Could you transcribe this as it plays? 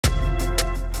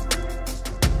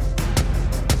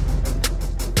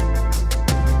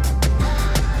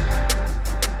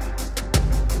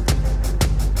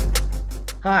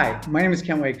Hi, my name is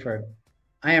Kent Wakeford.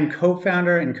 I am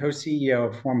co-founder and co-CEO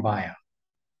of FormBio.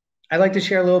 I'd like to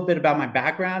share a little bit about my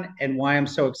background and why I'm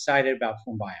so excited about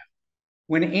FormBio.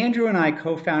 When Andrew and I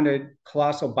co-founded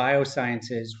Colossal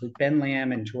Biosciences with Ben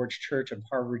Lamb and George Church of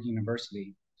Harvard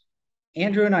University,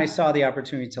 Andrew and I saw the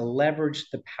opportunity to leverage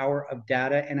the power of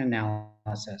data and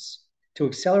analysis to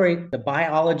accelerate the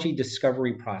biology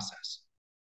discovery process.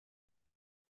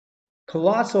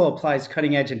 Colossal applies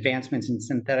cutting-edge advancements in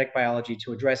synthetic biology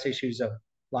to address issues of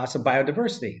loss of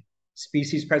biodiversity,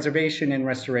 species preservation, and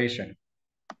restoration.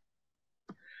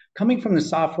 Coming from the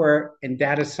software and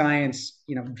data science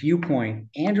viewpoint,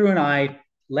 Andrew and I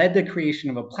led the creation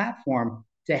of a platform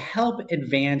to help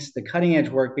advance the cutting-edge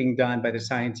work being done by the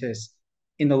scientists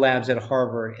in the labs at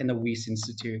Harvard and the Wyss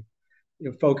Institute,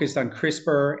 focused on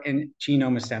CRISPR and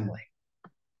genome assembly.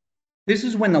 This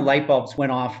is when the light bulbs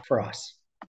went off for us.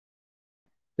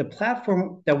 The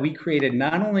platform that we created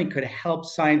not only could help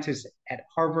scientists at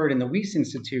Harvard and the Wyss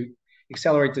Institute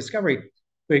accelerate discovery,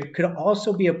 but it could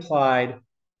also be applied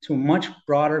to much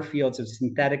broader fields of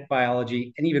synthetic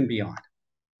biology and even beyond.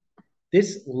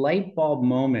 This light bulb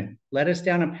moment led us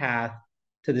down a path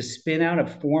to the spin out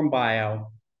of FormBio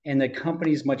and the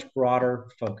company's much broader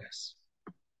focus.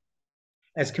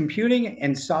 As computing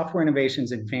and software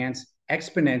innovations advance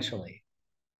exponentially,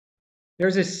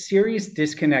 there's a serious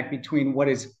disconnect between what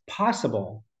is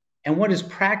possible and what is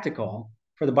practical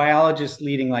for the biologists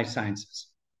leading life sciences.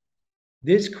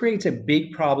 This creates a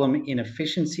big problem in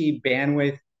efficiency,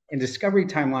 bandwidth, and discovery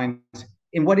timelines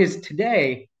in what is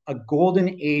today a golden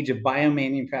age of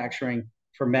biomanufacturing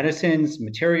for medicines,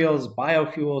 materials,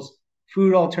 biofuels,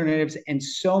 food alternatives, and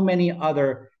so many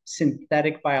other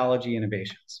synthetic biology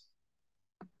innovations.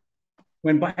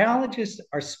 When biologists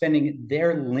are spending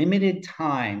their limited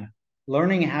time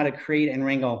learning how to create and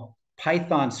wrangle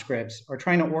Python scripts or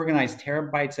trying to organize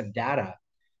terabytes of data,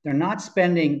 they're not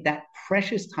spending that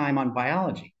precious time on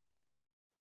biology.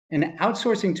 And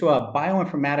outsourcing to a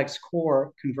bioinformatics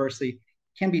core, conversely,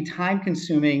 can be time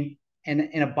consuming and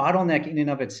a bottleneck in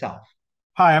and of itself.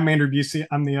 Hi, I'm Andrew Busey.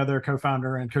 I'm the other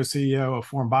co-founder and co-CEO of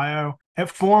FormBio. At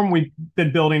Form, we've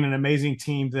been building an amazing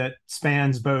team that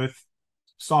spans both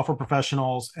software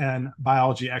professionals and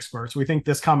biology experts. We think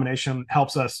this combination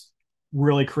helps us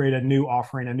really create a new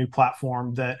offering, a new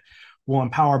platform that will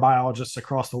empower biologists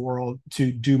across the world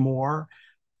to do more.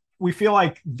 We feel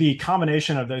like the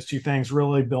combination of those two things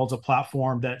really builds a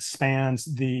platform that spans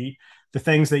the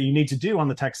things that you need to do on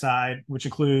the tech side, which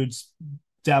includes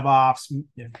DevOps,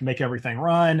 make everything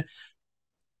run,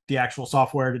 the actual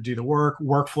software to do the work,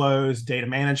 workflows, data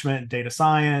management, data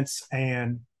science,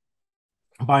 and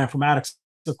bioinformatics,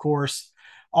 of course.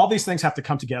 All these things have to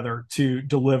come together to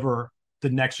deliver the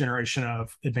next generation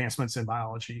of advancements in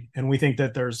biology. And we think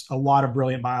that there's a lot of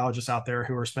brilliant biologists out there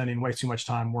who are spending way too much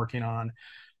time working on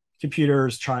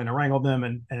computers, trying to wrangle them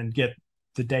and get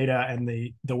the data and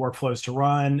the workflows to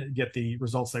run, get the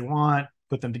results they want,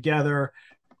 put them together.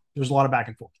 There's a lot of back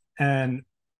and forth. And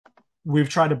we've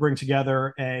tried to bring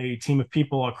together a team of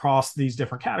people across these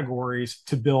different categories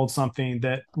to build something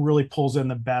that really pulls in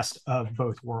the best of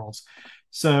both worlds.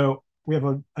 So we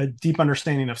have a deep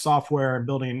understanding of software and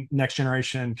building next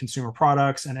generation consumer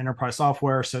products and enterprise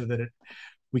software so that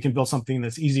we can build something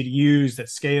that's easy to use, that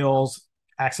scales,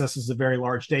 accesses the very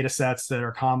large data sets that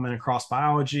are common across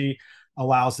biology,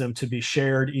 allows them to be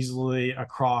shared easily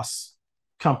across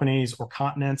companies or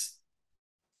continents,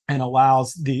 and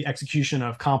allows the execution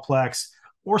of complex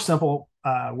or simple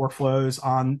workflows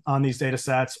on these data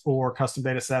sets or custom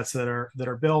data sets that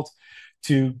are built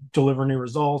to deliver new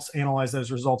results, analyze those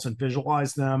results and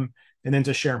visualize them, and then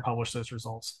to share and publish those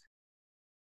results.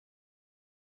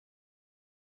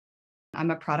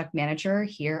 I'm a product manager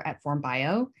here at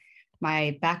FormBio.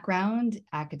 My background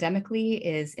academically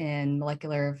is in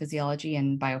molecular physiology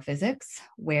and biophysics,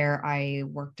 where I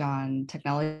worked on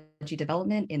technology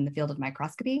development in the field of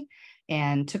microscopy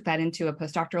and took that into a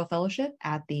postdoctoral fellowship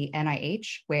at the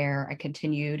NIH, where I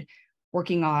continued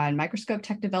working on microscope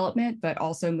tech development, but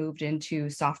also moved into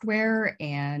software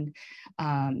and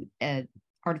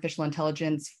artificial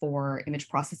intelligence for image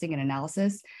processing and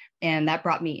analysis. And that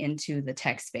brought me into the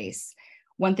tech space.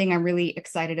 One thing I'm really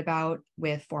excited about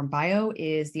with FormBio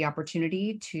is the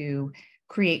opportunity to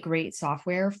create great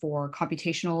software for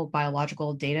computational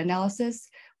biological data analysis,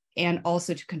 and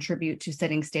also to contribute to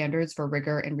setting standards for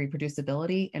rigor and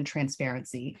reproducibility and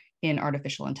transparency in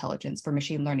artificial intelligence for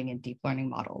machine learning and deep learning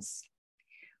models.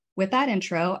 With that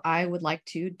intro, I would like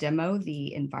to demo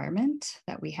the environment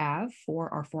that we have for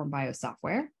our FormBio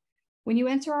software. When you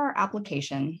enter our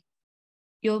application,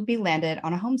 you'll be landed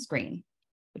on a home screen.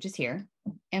 which is here.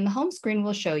 And the home screen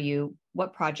will show you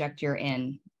what project you're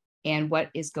in and what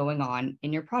is going on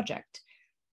in your project.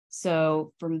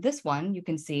 So from this one, you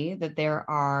can see that there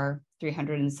are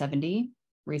 370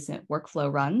 recent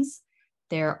workflow runs.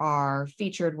 There are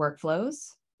featured workflows,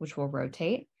 which will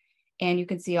rotate, and you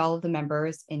can see all of the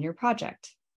members in your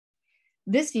project.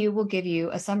 This view will give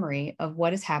you a summary of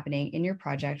what is happening in your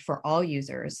project for all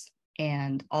users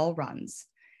and all runs.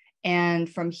 And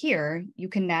from here, you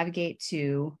can navigate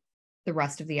to the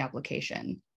rest of the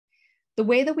application. The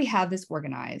way that we have this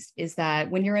organized is that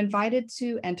when you're invited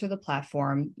to enter the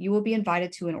platform, you will be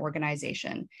invited to an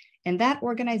organization, and that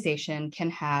organization can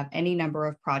have any number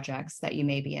of projects that you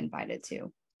may be invited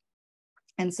to.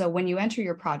 And so when you enter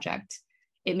your project,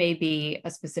 it may be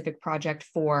a specific project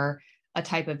for a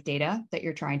type of data that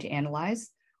you're trying to analyze,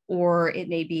 or it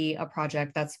may be a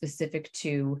project that's specific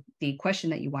to the question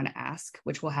that you want to ask,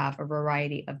 which will have a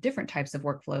variety of different types of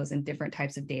workflows and different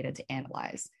types of data to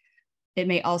analyze. It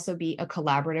may also be a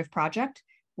collaborative project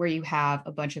where you have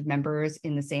a bunch of members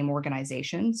in the same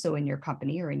organization, so in your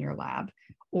company or in your lab,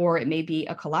 or it may be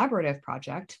a collaborative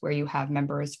project where you have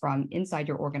members from inside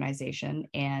your organization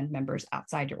and members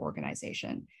outside your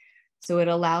organization. So it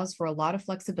allows for a lot of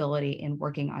flexibility in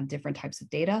working on different types of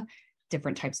data,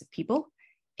 different types of people,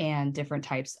 and different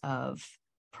types of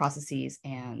processes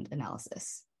and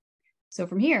analysis. So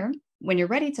from here, when you're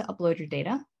ready to upload your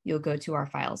data, you'll go to our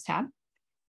Files tab,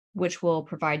 which will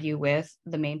provide you with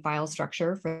the main file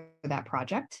structure for that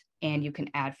project. And you can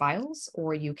add files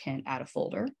or you can add a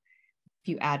folder. If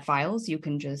you add files, you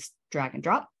can just drag and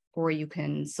drop, or you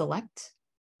can select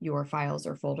your files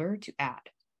or folder to add.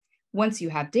 Once you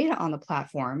have data on the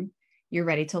platform, you're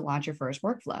ready to launch your first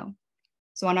workflow.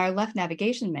 So on our left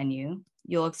navigation menu,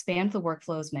 you'll expand the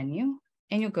workflows menu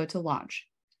and you'll go to launch,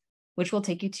 which will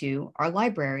take you to our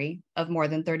library of more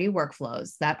than 30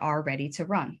 workflows that are ready to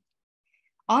run.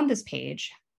 On this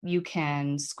page, you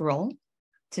can scroll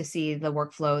to see the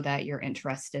workflow that you're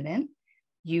interested in.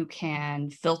 You can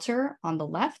filter on the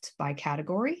left by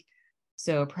category.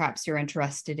 So perhaps you're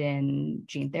interested in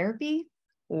gene therapy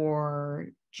or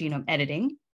genome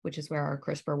editing, which is where our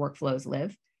CRISPR workflows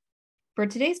live. For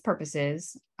today's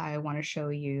purposes, I want to show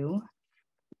you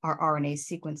our RNA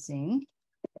sequencing.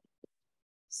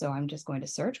 So I'm just going to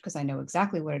search because I know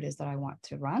exactly what it is that I want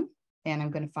to run. And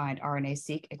I'm going to find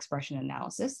RNA-seq expression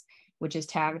analysis, which is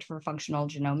tagged for functional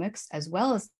genomics as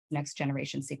well as next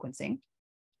generation sequencing.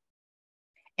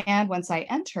 And once I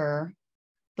enter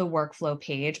the workflow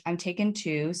page, I'm taken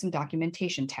to some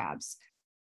documentation tabs.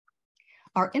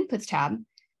 Our inputs tab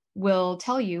will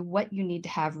tell you what you need to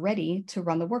have ready to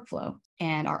run the workflow.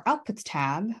 And our outputs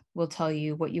tab will tell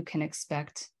you what you can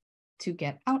expect to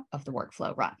get out of the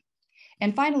workflow run.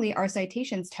 And finally, our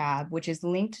citations tab, which is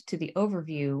linked to the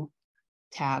overview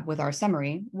tab with our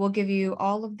summary, will give you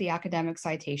all of the academic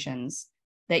citations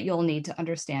that you'll need to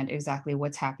understand exactly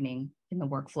what's happening in the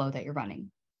workflow that you're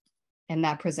running. And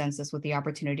that presents us with the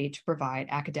opportunity to provide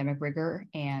academic rigor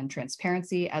and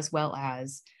transparency, as well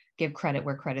as give credit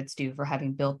where credit's due for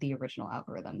having built the original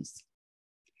algorithms.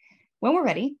 When we're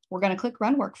ready, we're going to click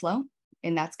Run Workflow,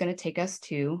 and that's going to take us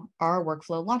to our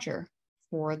workflow launcher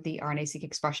for the RNA-seq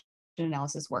expression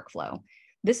analysis workflow.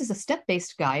 This is a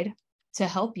step-based guide to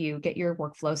help you get your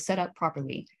workflow set up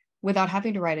properly without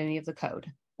having to write any of the code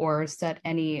or set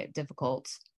any difficult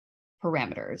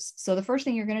parameters. So the first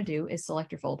thing you're going to do is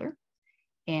select your folder,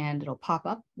 and it'll pop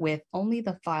up with only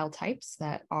the file types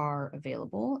that are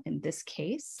available. In this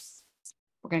case,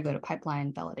 we're going to go to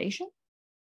pipeline validation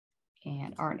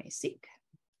and RNA-seq.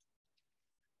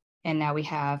 And now we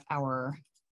have our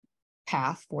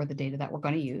path for the data that we're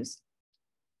going to use.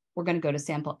 We're going to go to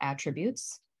sample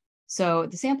attributes. So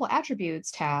the sample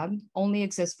attributes tab only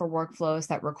exists for workflows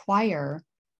that require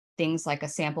things like a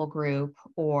sample group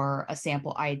or a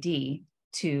sample ID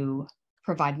to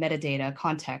provide metadata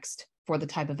context for the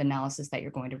type of analysis that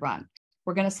you're going to run.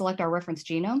 We're going to select our reference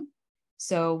genome.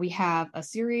 So we have a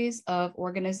series of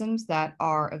organisms that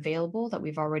are available that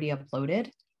we've already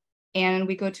uploaded, and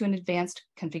we go to an advanced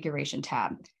configuration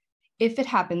tab. If it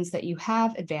happens that you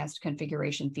have advanced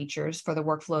configuration features for the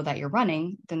workflow that you're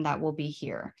running, then that will be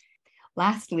here.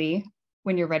 Lastly,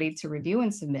 when you're ready to review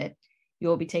and submit, you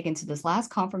will be taken to this last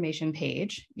confirmation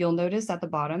page. You'll notice at the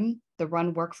bottom, the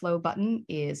Run Workflow button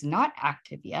is not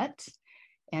active yet.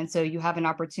 And so you have an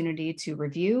opportunity to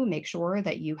review, make sure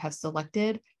that you have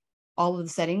selected all of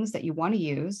the settings that you want to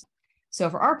use. So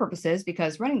for our purposes,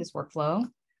 because running this workflow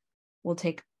will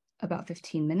take about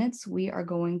 15 minutes, we are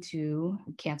going to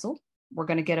cancel. We're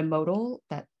going to get a modal,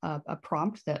 a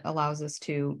prompt that allows us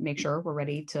to make sure we're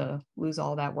ready to lose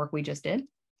all that work we just did.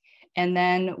 And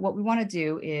then what we want to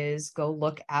do is go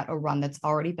look at a run that's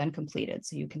already been completed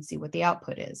so you can see what the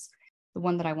output is. The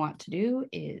one that I want to do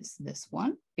is this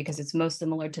one because it's most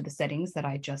similar to the settings that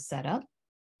I just set up.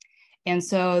 And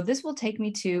so this will take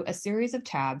me to a series of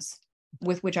tabs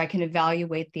with which I can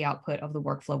evaluate the output of the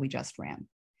workflow we just ran.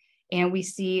 And we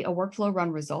see a workflow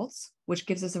run results, which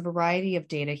gives us a variety of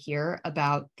data here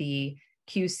about the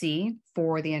QC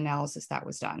for the analysis that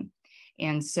was done.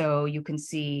 And so you can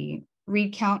see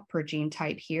read count per gene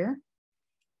type here.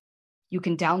 You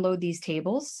can download these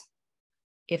tables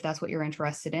if that's what you're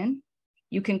interested in.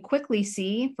 You can quickly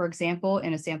see, for example,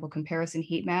 in a sample comparison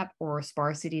heat map or a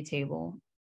sparsity table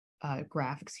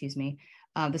graph,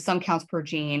 the sum counts per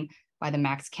gene by the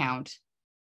max count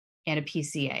and a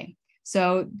PCA.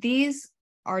 So these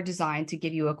are designed to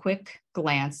give you a quick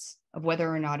glance of whether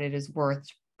or not it is worth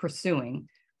pursuing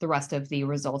the rest of the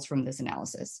results from this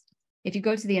analysis. If you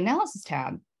go to the analysis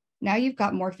tab, now you've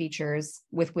got more features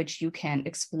with which you can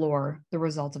explore the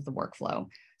results of the workflow.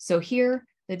 So here,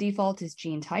 the default is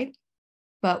gene type,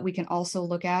 but we can also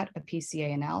look at a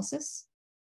PCA analysis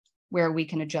where we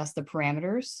can adjust the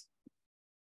parameters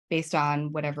based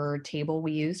on whatever table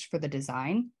we used for the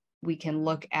design. We can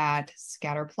look at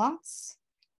scatter plots.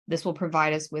 This will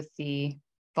provide us with the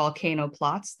volcano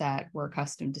plots that we're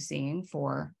accustomed to seeing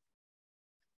for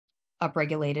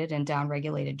upregulated and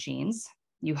downregulated genes.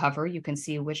 You hover, you can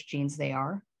see which genes they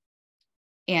are.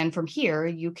 And from here,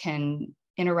 you can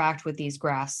interact with these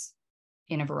graphs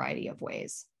in a variety of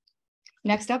ways.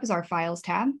 Next up is our Files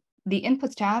tab. The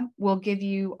Inputs tab will give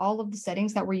you all of the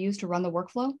settings that were used to run the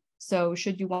workflow. So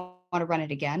should you want to run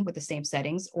it again with the same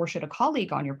settings, or should a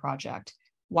colleague on your project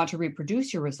want to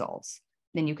reproduce your results,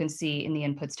 then you can see in the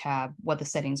Inputs tab what the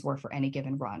settings were for any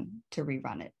given run to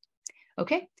rerun it.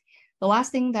 Okay, the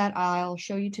last thing that I'll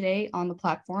show you today on the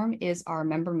platform is our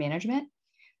member management.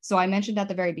 So I mentioned at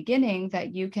the very beginning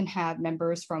that you can have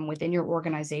members from within your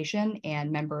organization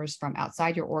and members from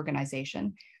outside your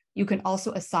organization. You can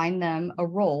also assign them a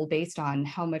role based on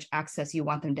how much access you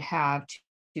want them to have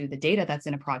to the data that's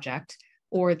in a project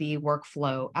or the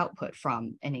workflow output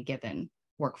from any given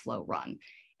workflow run.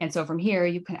 And so from here,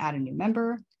 you can add a new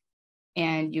member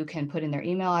and you can put in their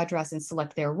email address and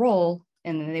select their role,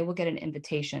 and then they will get an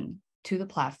invitation to the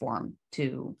platform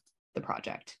to the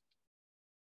project.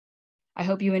 I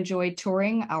hope you enjoyed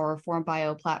touring our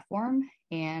FormBio platform,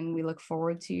 and we look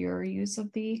forward to your use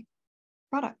of the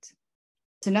product.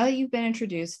 So now that you've been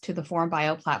introduced to the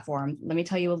FormBio platform, let me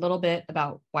tell you a little bit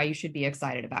about why you should be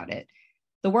excited about it.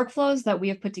 The workflows that we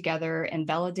have put together and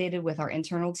validated with our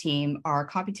internal team are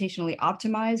computationally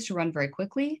optimized to run very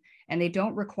quickly, and they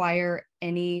don't require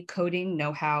any coding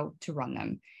know-how to run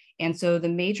them. And so the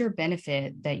major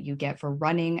benefit that you get for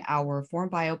running our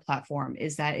FormBio platform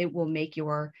is that it will make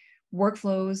your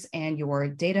workflows and your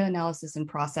data analysis and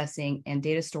processing and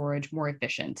data storage more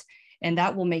efficient. And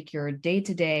that will make your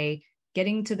day-to-day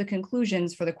getting to the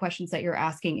conclusions for the questions that you're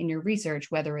asking in your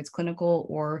research, whether it's clinical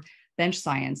or bench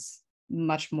science,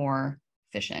 much more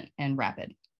efficient and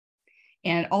rapid.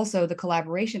 And also the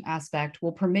collaboration aspect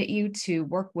will permit you to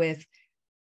work with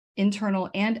internal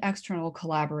and external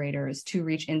collaborators to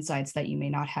reach insights that you may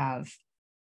not have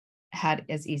had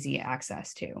as easy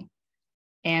access to.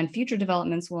 And future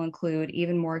developments will include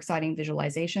even more exciting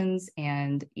visualizations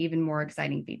and even more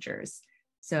exciting features.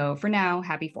 So for now,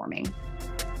 happy forming.